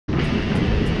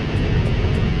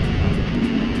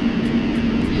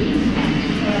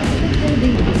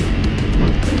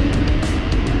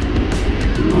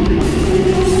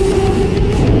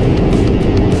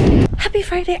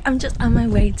Friday. I'm just on my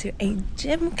way to a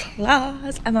gym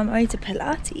class. I'm on my way to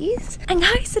Pilates. And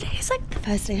guys, today is like the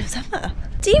first day of summer.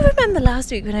 Do you remember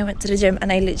last week when I went to the gym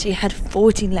and I literally had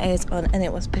 14 layers on and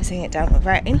it was pissing it down with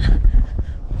rain?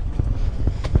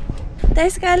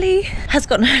 This girlie has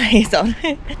got no layers on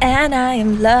and I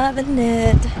am loving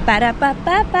it.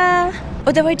 Ba-da-ba-ba-ba.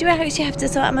 Although I do actually have to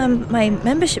sort out my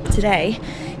membership today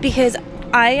because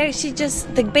I actually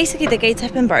basically the gates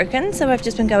have been broken, so I've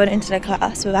just been going into the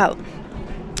class without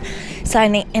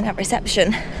signing in at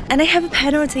reception. And I have a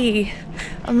penalty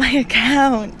on my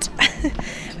account,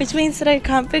 which means that I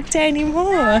can't book day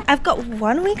anymore. I've got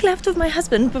 1 week left with my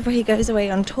husband before he goes away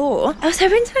on tour. I was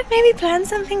hoping to like maybe plan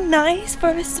something nice for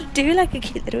us to do, like a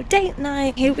cute little date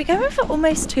night. He'll be going for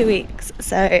almost 2 weeks,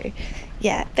 so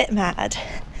yeah, a bit mad.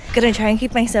 Gonna try and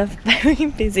keep myself very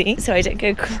busy so I don't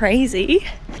go crazy.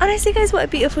 Honestly guys, what a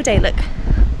beautiful day, look.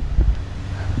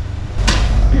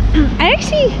 I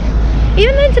actually,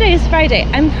 even though today is Friday,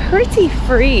 I'm pretty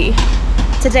free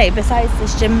today besides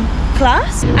this gym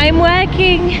class. I'm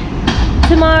working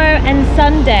tomorrow and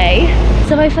Sunday,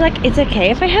 so I feel like it's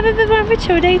okay if I have a bit more of a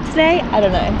chill day today. I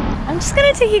don't know. I'm just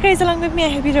gonna take you guys along with me. I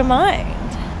hope you don't mind.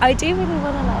 I do really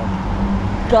wanna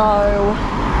like go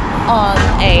on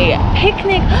a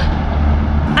picnic.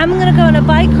 I'm gonna go on a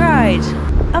bike ride.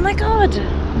 Oh my god,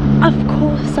 of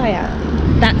course I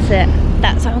am. That's it,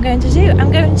 that's what I'm going to do.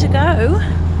 I'm going to go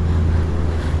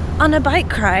on a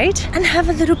bike ride and have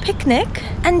a little picnic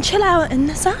and chill out in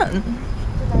the sun.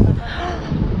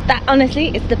 That honestly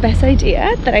is the best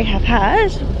idea that I have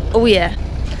had. Oh yeah.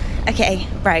 Okay,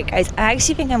 right guys, I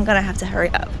actually think I'm gonna have to hurry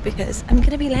up because I'm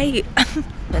gonna be late.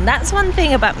 And that's one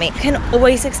thing about me. You can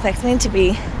always expect me to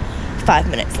be 5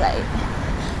 minutes late.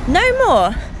 No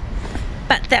more.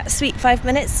 But that sweet 5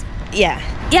 minutes, yeah.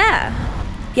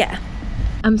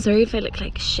 I'm sorry if I look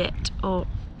like shit or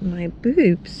my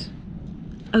boobs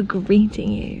are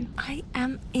greeting you. I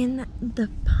am in the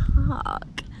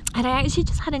park. And I actually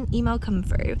just had an email come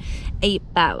through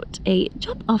about a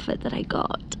job offer that I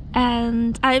got.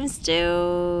 And I'm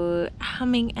still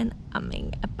humming and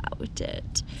umming about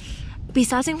it. I'll be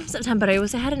starting from September. I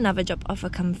also had another job offer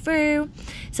come through.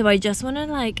 So I just want to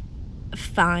like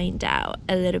find out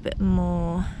a little bit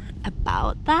more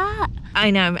about that.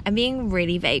 I know I'm being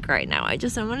really vague right now. I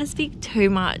just don't want to speak too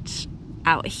much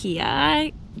out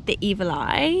here. The evil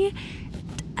eye.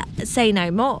 Say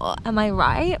no more. Am I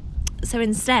right? So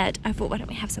instead, I thought, why don't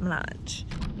we have some lunch?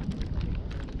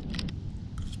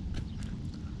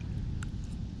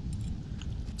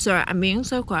 Sorry, I'm being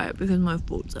so quiet because my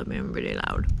thoughts are being really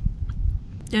loud.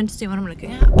 Do you understand what I'm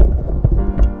looking at?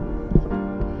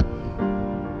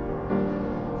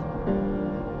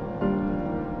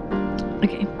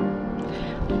 Okay.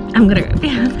 I'm gonna go.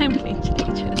 Yeah, I'm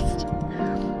literally just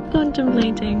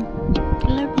contemplating. I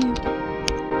love you.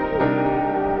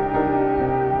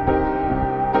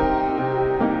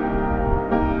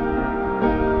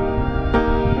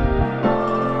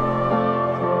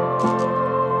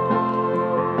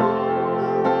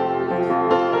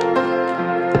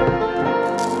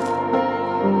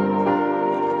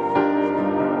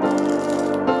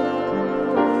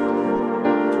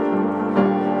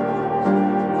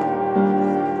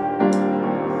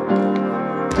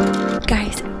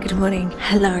 Morning.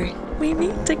 Hello. We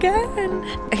meet again.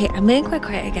 Okay, I'm being quite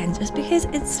quiet again just because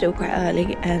it's still quite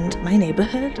early and my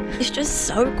neighborhood is just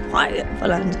so quiet for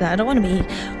London. I don't want to be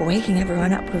waking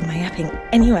everyone up with my yapping.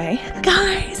 Anyway,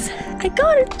 guys, I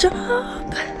got a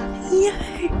job.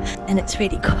 Yay. And it's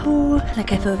really cool.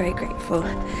 Like, I feel very grateful.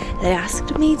 They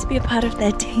asked me to be a part of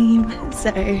their team.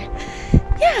 So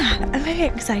yeah, I'm very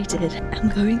excited. I'm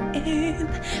going in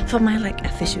for my like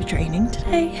official training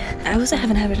today. I also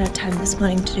haven't had enough time this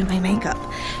morning to do my makeup,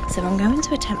 so I'm going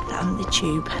to attempt that on the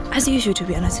tube, as usual, to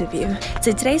be honest with you.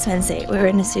 So today's Wednesday, we were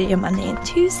in the studio Monday and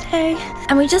Tuesday,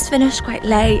 and we just finished quite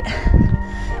late.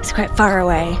 It's quite far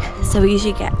away, so we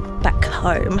usually get back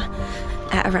home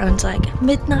at around like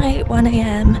midnight, 1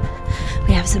 AM.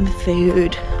 We have some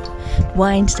food,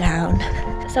 wind down.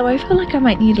 So I feel like I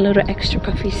might need a little extra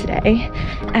coffee today,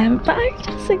 but I'm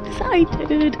just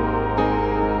excited.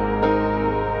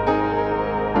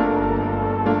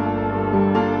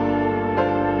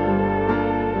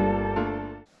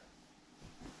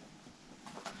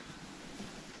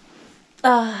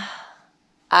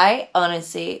 I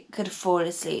honestly could fall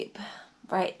asleep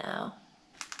right now.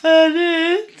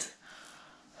 And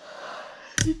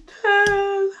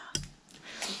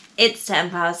it's 10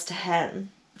 past 10.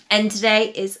 And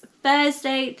today is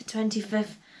Thursday, the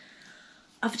 25th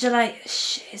of July.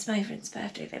 Shit, it's my friend's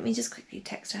birthday. Let me just quickly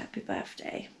text her happy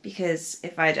birthday, because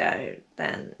if I don't,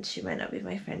 then she might not be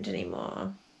my friend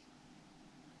anymore.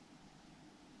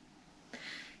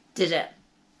 Did it.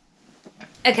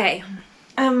 Okay,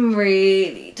 I'm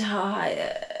really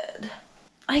tired.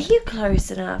 Are you close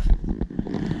enough?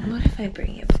 What if I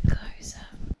bring you a bit closer?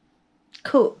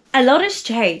 Cool. A lot has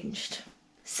changed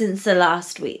since the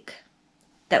last week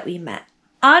that we met.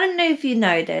 I don't know if you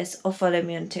know this or follow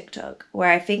me on TikTok,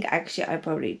 where I think actually I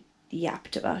probably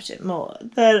yapped about it more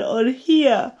than on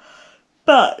here.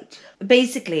 But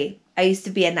basically, I used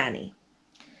to be a nanny.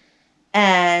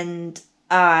 And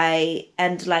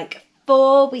like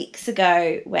 4 weeks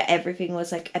ago, where everything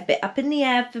was like a bit up in the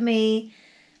air for me,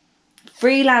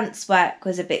 freelance work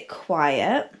was a bit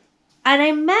quiet. And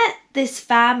I met this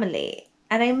family.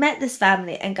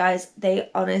 And guys, they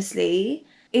honestly,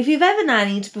 if you've ever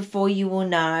nannied before, you will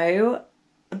know.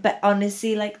 But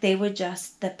honestly, like, they were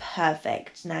just the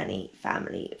perfect nanny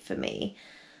family for me.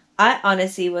 I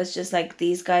honestly was just like,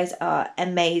 these guys are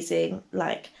amazing.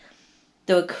 Like,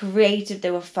 they were creative,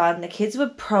 they were fun. The kids were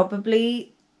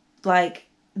probably like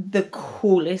the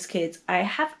coolest kids I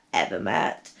have ever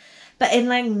met. But in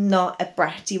like not a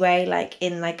bratty way, like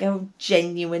in like a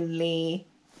genuinely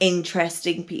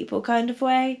interesting people kind of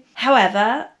way.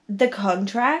 However, the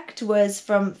contract was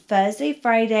from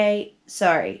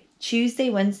Tuesday,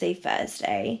 Wednesday,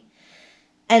 Thursday.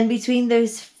 And between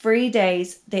those 3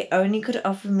 days, they only could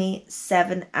offer me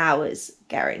 7 hours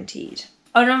guaranteed.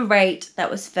 On a rate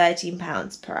that was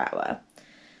 £13 per hour.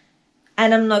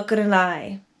 And I'm not gonna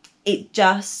lie, it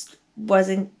just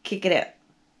wasn't kicking it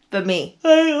for me.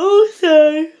 I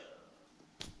also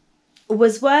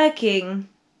was working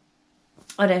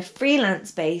on a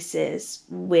freelance basis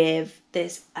with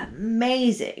this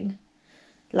amazing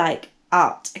like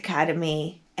art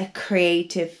academy, a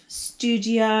creative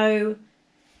studio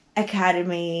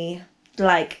academy.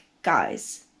 Like,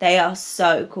 guys, they are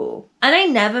so cool. And I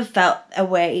never felt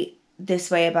this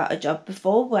way about a job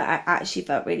before, where I actually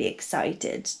felt really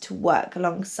excited to work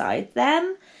alongside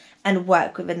them and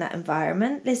work within that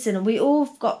environment. Listen, we all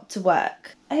got to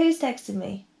work. Who's texting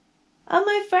me? Oh,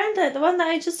 my friend, the one that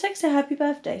I just texted, happy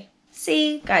birthday.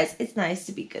 See, guys, it's nice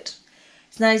to be good.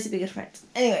 It's nice to be good friends.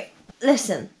 Anyway,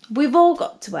 listen, we've all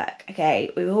got to work,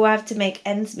 okay? We all have to make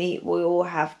ends meet. We all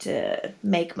have to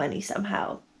make money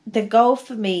somehow. The goal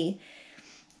for me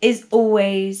is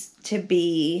always to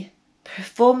be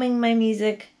performing my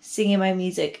music, singing my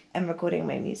music, and recording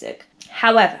my music.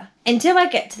 However, until I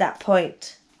get to that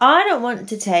point, I don't want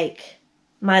to take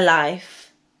my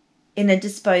life in a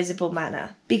disposable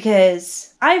manner,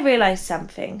 because I realized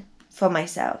something for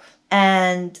myself.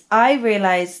 And I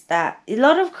realized that a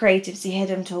lot of creatives, you hear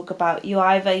them talk about, you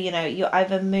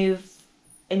either move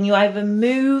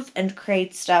and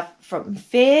create stuff from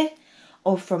fear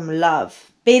or from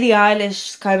love. Billie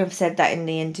Eilish kind of said that in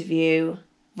the interview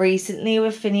recently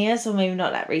with Phineas, or maybe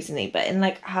not that recently, but in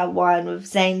like her one with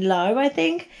Zane Lowe, I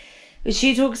think.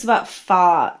 She talks about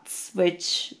farts,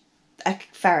 which,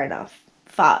 fair enough,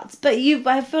 farts. But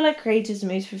I feel like creators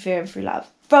move through fear and through love.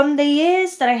 From the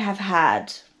years that I have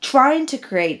had trying to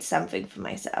create something for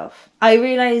myself, I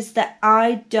realized that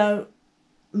I don't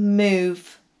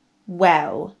move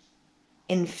well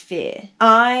in fear.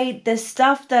 The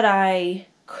stuff that I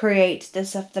create, the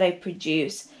stuff that I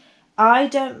produce, I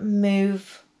don't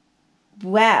move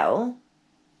well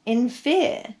in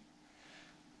fear.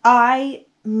 I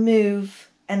move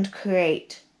and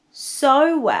create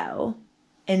so well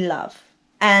in love.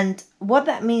 And what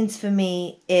that means for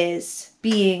me is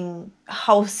being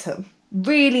wholesome,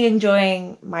 really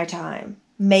enjoying my time,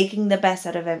 making the best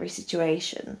out of every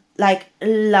situation, like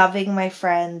loving my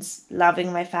friends,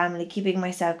 loving my family, keeping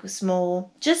my circle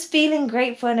small, just feeling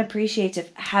grateful and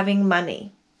appreciative, having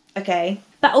money, okay?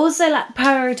 But also like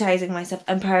prioritizing myself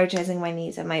and prioritizing my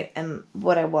needs and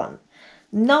what I want.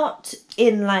 Not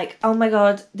in like, oh my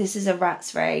god, this is a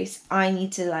rat's race, I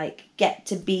need to like get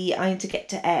to B, I need to get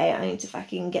to A, I need to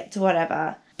fucking get to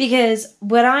whatever. Because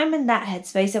when I'm in that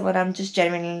headspace and when I'm just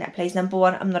genuinely in that place, number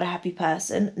one, I'm not a happy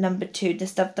person. Number two, the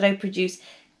stuff that I produce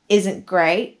isn't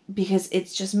great because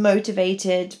it's just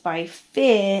motivated by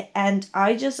fear, and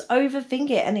I just overthink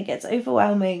it and it gets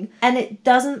overwhelming and it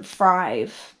doesn't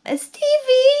thrive. Stevie,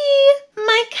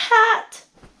 my cat,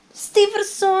 Stevie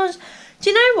Assange. Do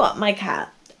you know what, my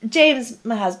cat, James,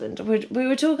 my husband, we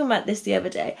were talking about this the other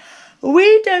day.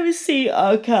 We don't see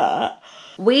our cat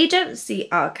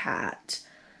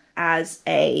as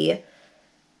a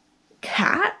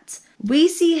cat. We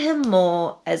see him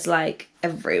more as like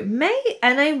a roommate,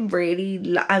 and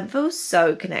I feel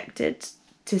so connected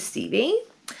to Stevie.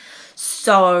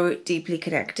 So deeply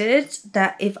connected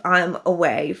that if I'm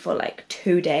away for like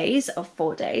 2 days or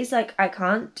 4 days, like I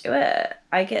can't do it.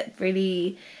 I get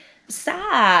really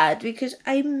sad because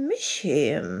I miss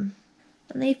him.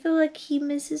 and I feel like he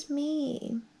misses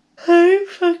me. I'm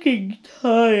fucking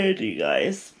tired, you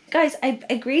guys. Guys, I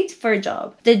agreed for a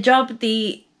job. The job,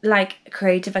 the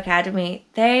Creative Academy,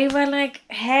 they were like,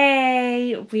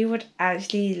 hey, we would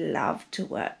actually love to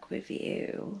work with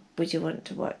you. Would you want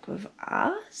to work with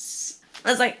us? I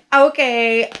was like,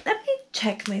 okay, let me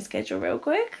check my schedule real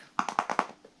quick.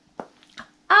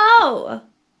 Oh,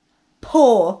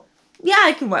 poor. Yeah,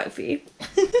 I can work for you.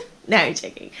 No, I'm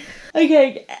joking.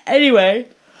 Okay, anyway.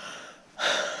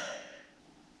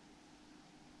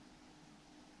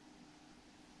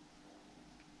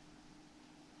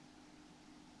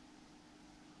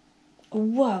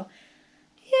 Whoa.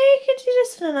 Yeah, you could do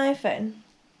this on an iPhone.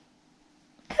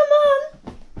 Come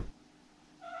on.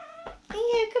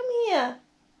 Yeah, come here.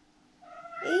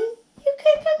 You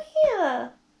can come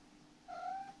here.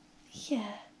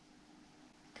 Yeah.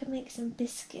 Could make some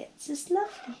biscuits. It's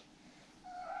lovely.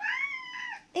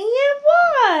 Yeah,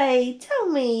 why? Tell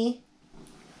me.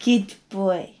 Good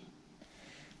boy.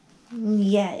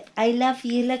 Yeah, I love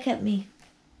you. Look at me.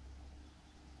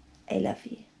 I love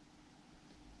you.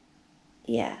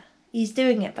 Yeah, he's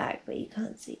doing it back, but you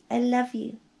can't see. I love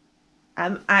you.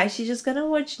 I'm actually just gonna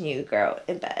watch New Girl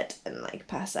in bed and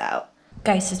pass out.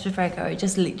 Guys, just before I go, I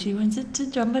just literally wanted to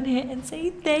jump on here and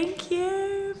say thank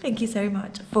you. Thank you so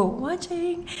much for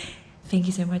watching. Thank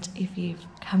you so much if you've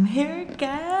come here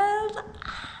again.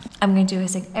 I'm going to do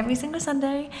this every single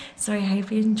Sunday, so I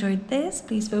hope you enjoyed this.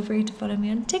 Please feel free to follow me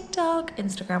on TikTok,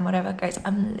 Instagram, whatever. Guys,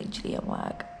 I'm literally at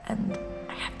work and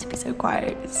I have to be so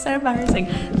quiet. It's so embarrassing.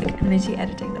 I'm literally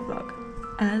editing the vlog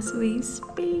as we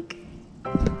speak.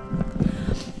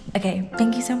 Okay,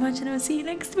 thank you so much and I'll see you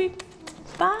next week.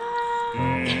 Bye.